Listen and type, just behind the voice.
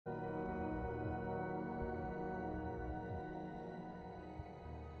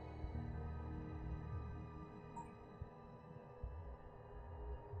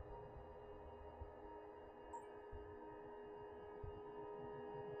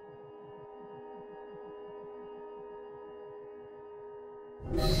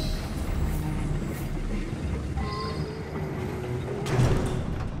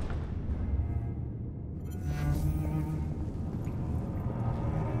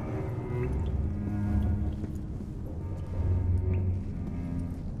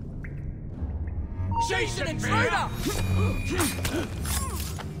She's an intruder!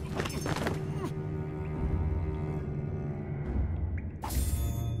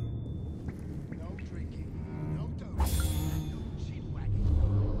 No drinking, no dope, no chin-wagging.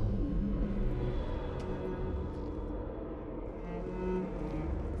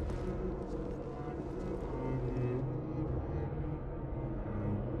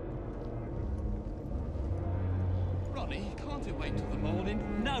 Ronnie, can't it wait till the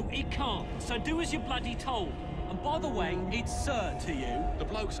morning? No, it can't. So do as you're bloody told. And by the way, it's sir to you. The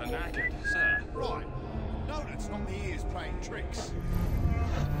blokes are knackered, sir. Right. No, that's not the ears playing tricks.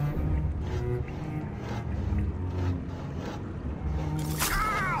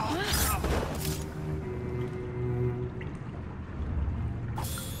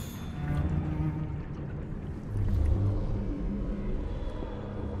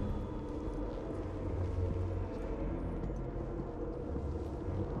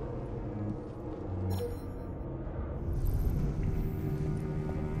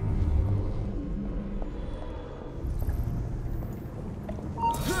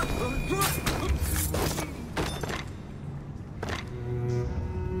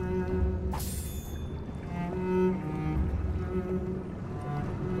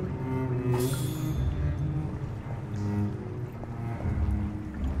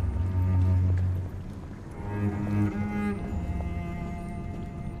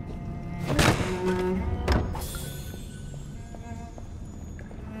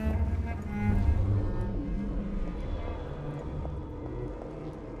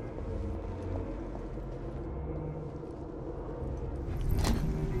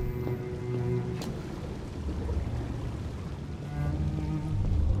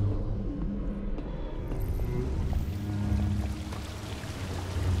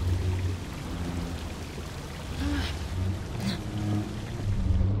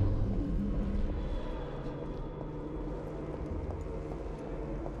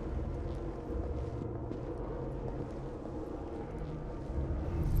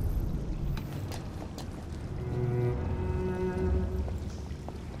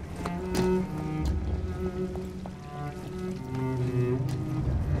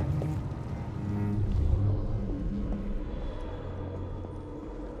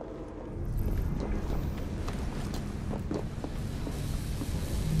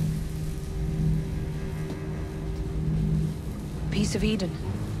 Piece of Eden.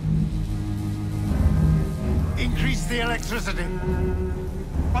 Increase the electricity.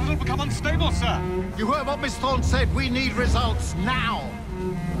 But it'll become unstable, sir. You heard what Miss Thorne said. We need results now.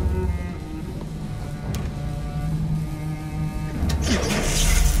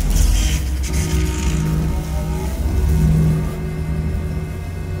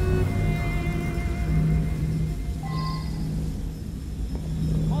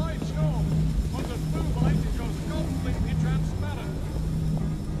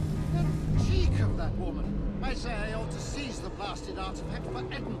 Artifact for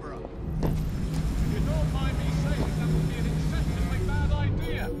Edinburgh. You don't mind me saying that would be an exceptionally bad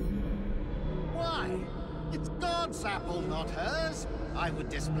idea. Why? It's God's apple, not hers. I would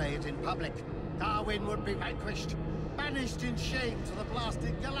display it in public. Darwin would be vanquished, banished in shame to the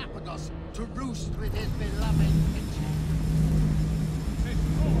blasted Galapagos to roost with his beloved pigeon. This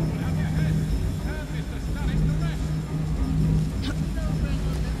fool will have your head. Turn Mr. Stannis to rest. No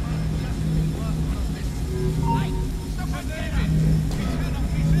Reynolds in my justly work on this. Right, someone get up! It cannot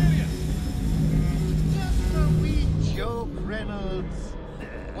be serious. Just a wee joke, Reynolds.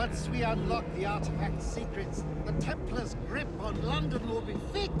 Once we unlock the artifact's secrets, the Templars' grip on London will be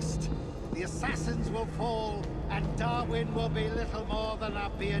fixed. The assassins will fall, and Darwin will be little more than a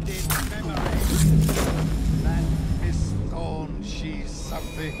bearded memory. That Miss Thorne, she's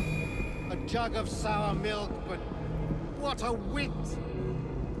something. A jug of sour milk, but what a wit!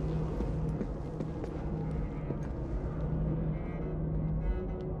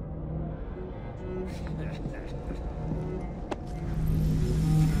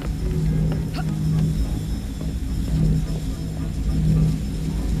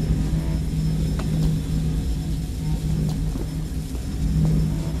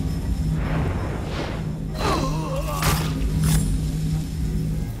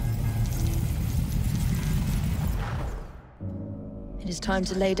 It is time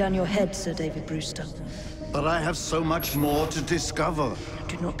to lay down your head, Sir David Brewster. But I have so much more to discover.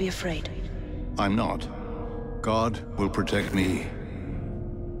 Do not be afraid. I'm not. God will protect me.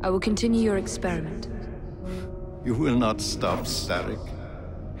 I will continue your experiment. You will not stop, Starrick.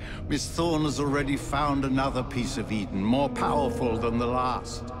 Miss Thorne has already found another piece of Eden, more powerful than the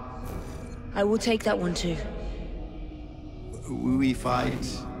last. I will take that one too. We fight.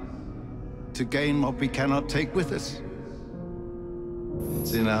 to gain what we cannot take with us.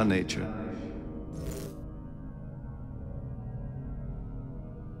 It's in our nature.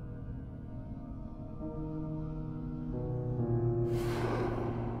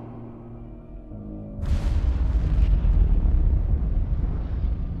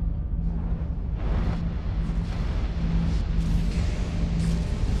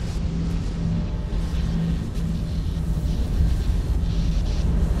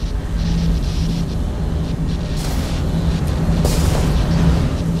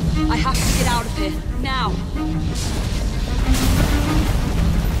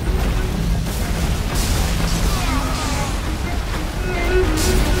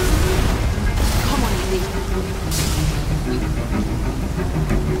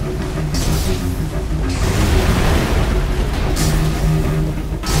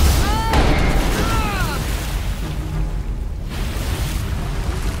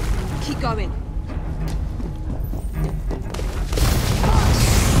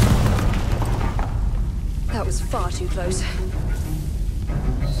 Too close.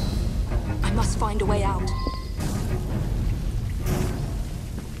 I must find a way out.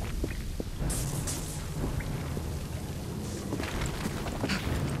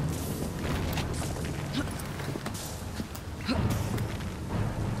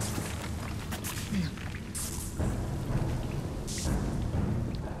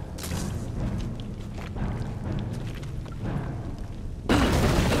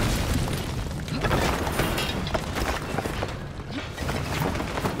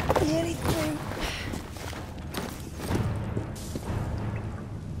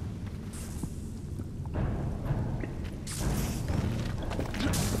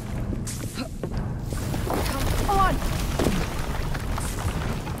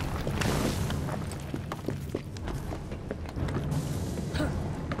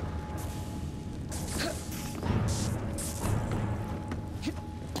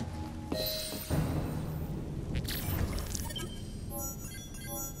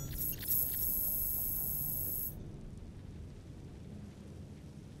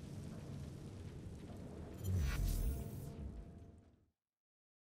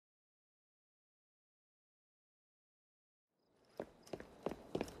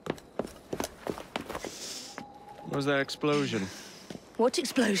 What was that explosion? What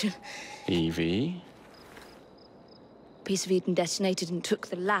explosion? Evie? Piece of Eden detonated and took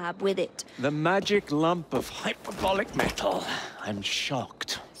the lab with it. The magic lump of hyperbolic metal. I'm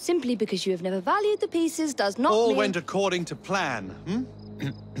shocked. Simply because you have never valued the pieces does not All mean... went according to plan,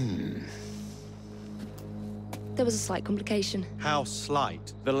 There was a slight complication. How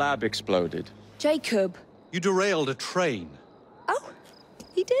slight? The lab exploded. Jacob. You derailed a train. Oh,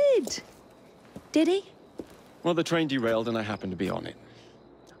 he did. Did he? Well, the train derailed and I happened to be on it.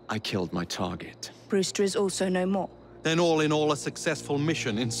 I killed my target. Brewster is also no more. Then all in all a successful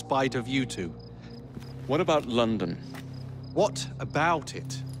mission in spite of you two. What about London? What about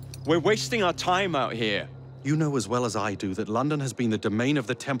it? We're wasting our time out here. You know as well as I do that London has been the domain of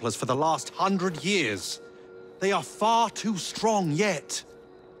the Templars for the last 100 years. They are far too strong yet.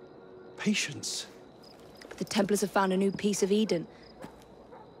 Patience. The Templars have found a new piece of Eden.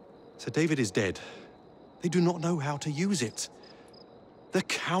 Sir David is dead. They do not know how to use it. The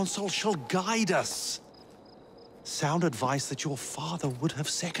Council shall guide us. Sound advice that your father would have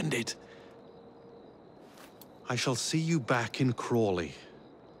seconded. I shall see you back in Crawley.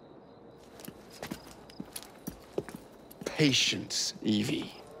 Patience,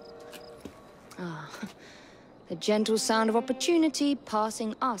 Evie. Ah, the gentle sound of opportunity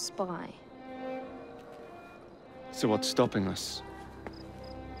passing us by. So what's stopping us?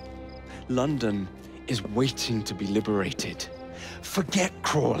 London is waiting to be liberated. Forget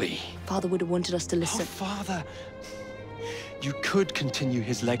Crawley. Father would have wanted us to listen. Oh, Father. You could continue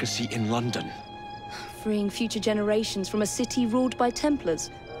his legacy in London. Freeing future generations from a city ruled by Templars.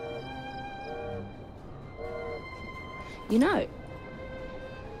 You know,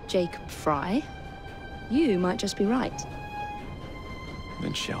 Jacob Frye, you might just be right.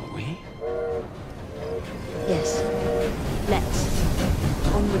 Then shall we? Yes.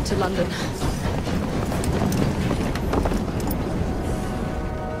 Let's. Onward to London.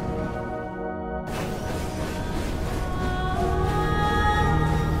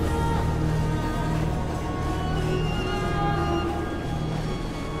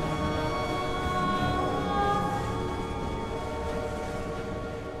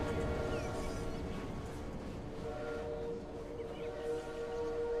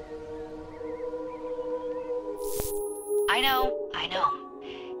 I know.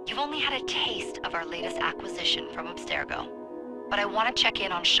 You've only had a taste of our latest acquisition from Abstergo. but I want to check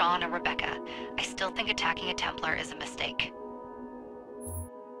in on Sean and Rebecca. I still think attacking a Templar is a mistake.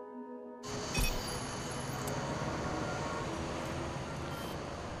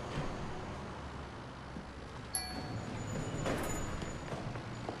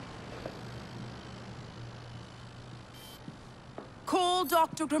 Call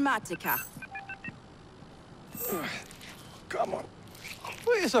Dr. Grammatica. Come on.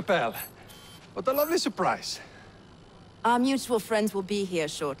 Where is Isabel? What a lovely surprise. Our mutual friends will be here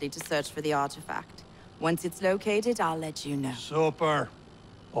shortly to search for the artifact. Once it's located, I'll let you know. Super.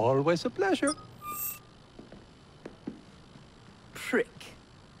 Always a pleasure. Prick.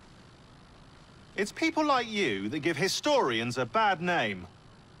 It's people like you that give historians a bad name.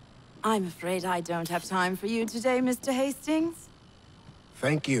 I'm afraid I don't have time for you today, Mr. Hastings.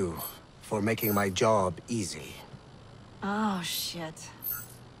 Thank you for making my job easy. Oh, shit.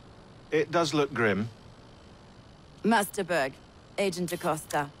 It does look grim. Master Berg, Agent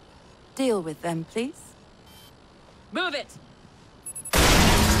Acosta. Deal with them, please. Move it!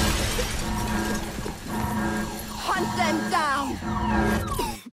 Hunt them down!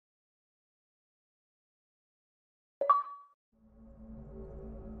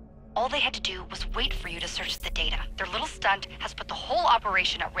 All they had to do was wait for you to search the data. Their little stunt has put the whole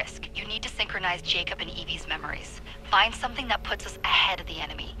operation at risk. You need to synchronize Jacob and Evie's memories. Find something that puts us ahead of the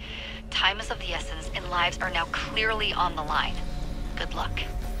enemy. Time is of the essence, and lives are now clearly on the line. Good luck.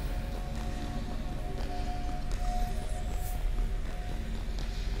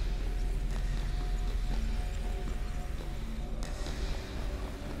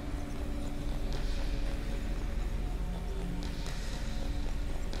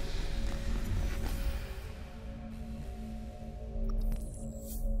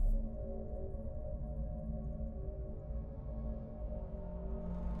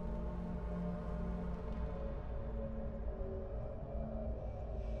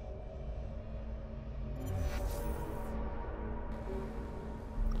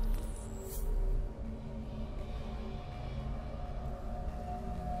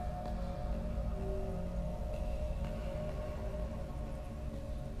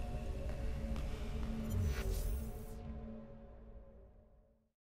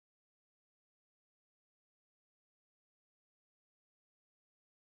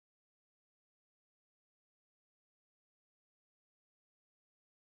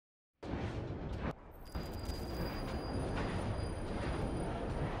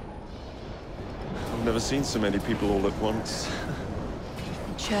 I've never seen so many people all at once.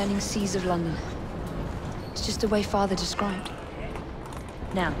 The churning seas of London. It's just the way Father described.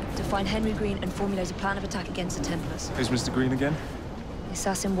 Now, to find Henry Green and formulate a plan of attack against the Templars. Who's Mr. Green again? The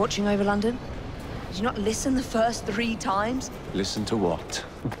assassin watching over London? Did you not listen the first 3 times? Listen to what?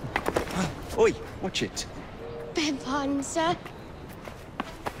 Oi, watch it. Beg pardon, sir.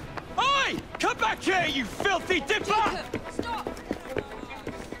 Oi! Come back here, you filthy dipper! Jacob, stop!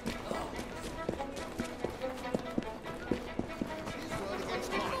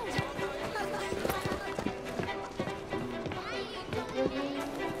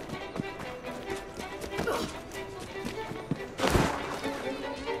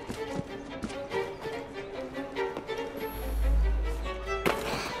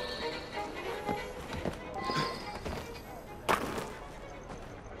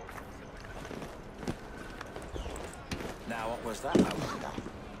 Now, what was that, I wonder?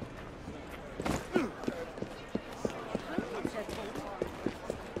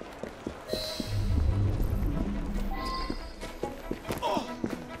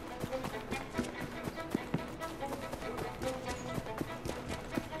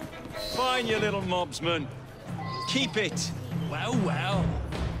 Fine, you little mobsman. Keep it. Well, well.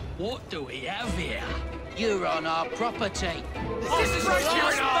 What do we have here? You're on our property. This is your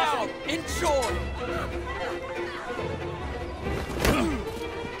last bout. Enjoy.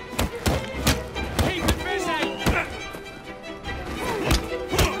 Keep it busy.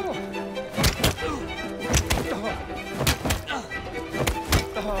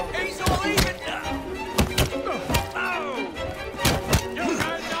 He's all even. You're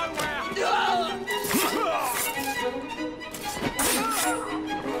going nowhere.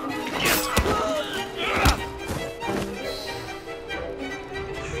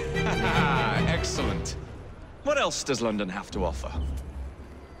 Excellent. What else does London have to offer?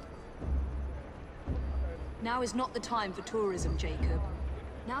 Now is not the time for tourism, Jacob.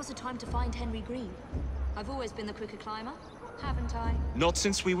 Now's the time to find Henry Green. I've always been the quicker climber, haven't I? Not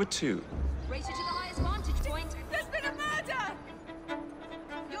since we were 2. Race you to the highest vantage point. There's been a murder!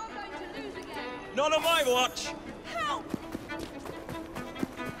 You're going to lose again. Not on my watch. Help!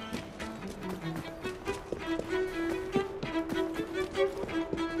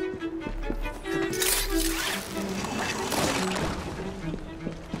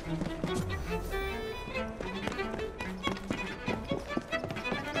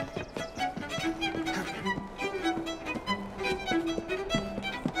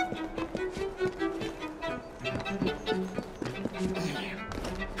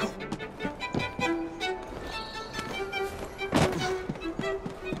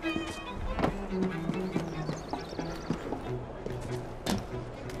 The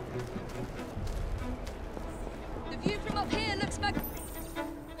view from up here looks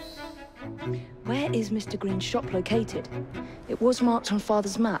Where is Mr. Green's shop located? It was marked on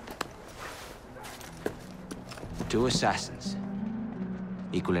Father's map. 2 assassins.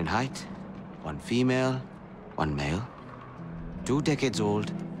 Equal in height, 1 female, 1 male. 2 decades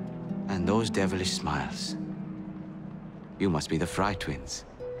old, and those devilish smiles. You must be the Frye twins.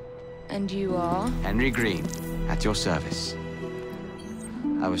 And you are? Henry Green, at your service.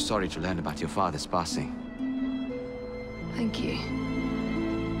 I was sorry to learn about your father's passing. Thank you.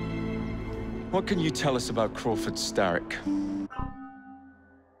 What can you tell us about Crawford Starrick?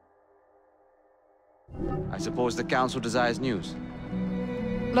 I suppose the Council desires news.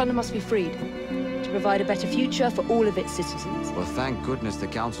 London must be freed, to provide a better future for all of its citizens. Well, thank goodness the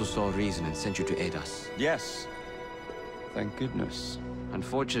Council saw reason and sent you to aid us. Yes. Thank goodness.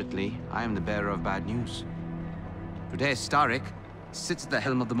 Unfortunately, I am the bearer of bad news. Today, Starrick sits at the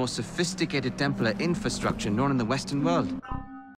helm of the most sophisticated Templar infrastructure known in the Western world.